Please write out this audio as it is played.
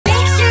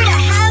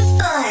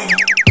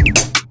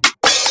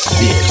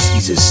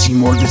These is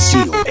Seymour the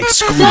Seal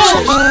exclusive.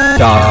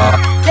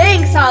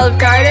 Thanks, Olive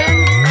Garden.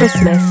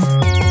 Christmas.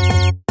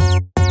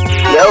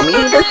 Yo,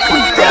 me the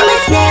sweet I'm a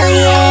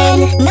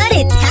snailien, not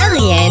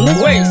Italian.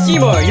 Wait,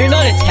 Seymour, you're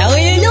not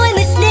Italian? No, I'm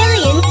a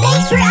snailien.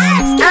 Thanks for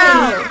asking.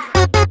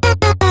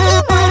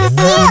 Seymour the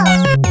Seal.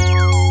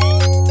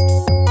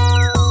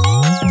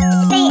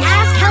 They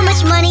ask how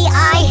much money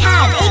I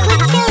have. A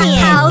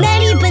quintillion. How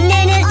many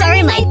bananas are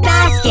in my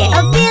basket?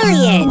 A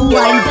billion.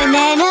 One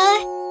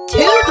banana.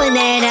 Two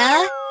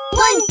banana.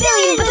 1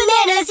 billion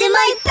bananas in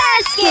my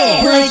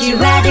basket. Would you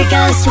rather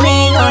go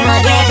swing or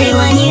hug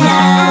everyone you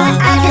know?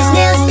 At the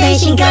snail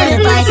station,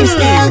 gonna buy some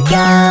snail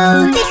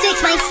go. This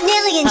makes my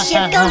snailien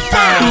ship go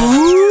fast.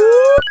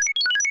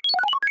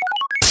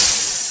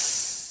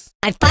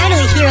 I'm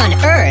finally here on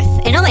Earth,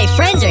 and all my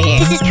friends are here.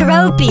 This is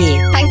Karopi.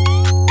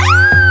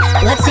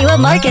 Let's see what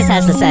Marcus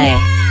has to say.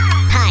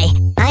 Hi,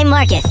 I'm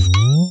Marcus.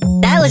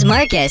 That was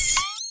Marcus.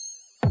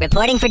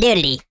 Reporting for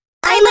duty.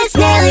 I'm a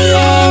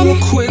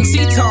snailien.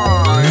 Quincy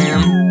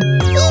time.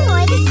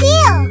 Seymour the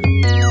Seal.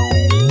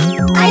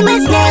 I'm a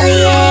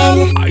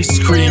snailien. Ice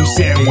cream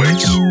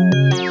sandwich.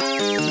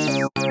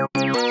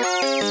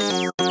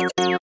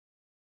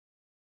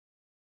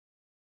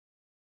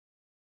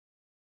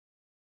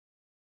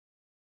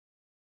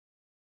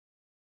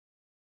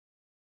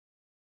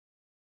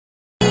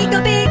 Bigo,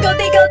 bigo,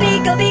 bigo,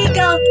 bigo,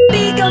 bigo.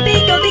 Bigo,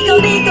 bigo, bigo,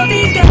 bigo,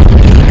 bigo.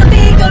 Bigo,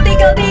 bigo,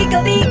 bigo, bigo,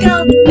 bigo.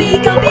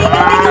 Bigo, bigo,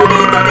 bigo,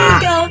 bigo,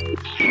 bigo.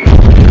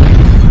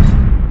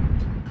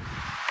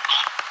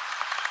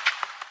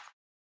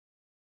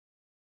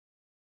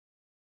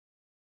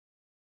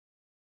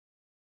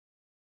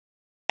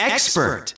 expert.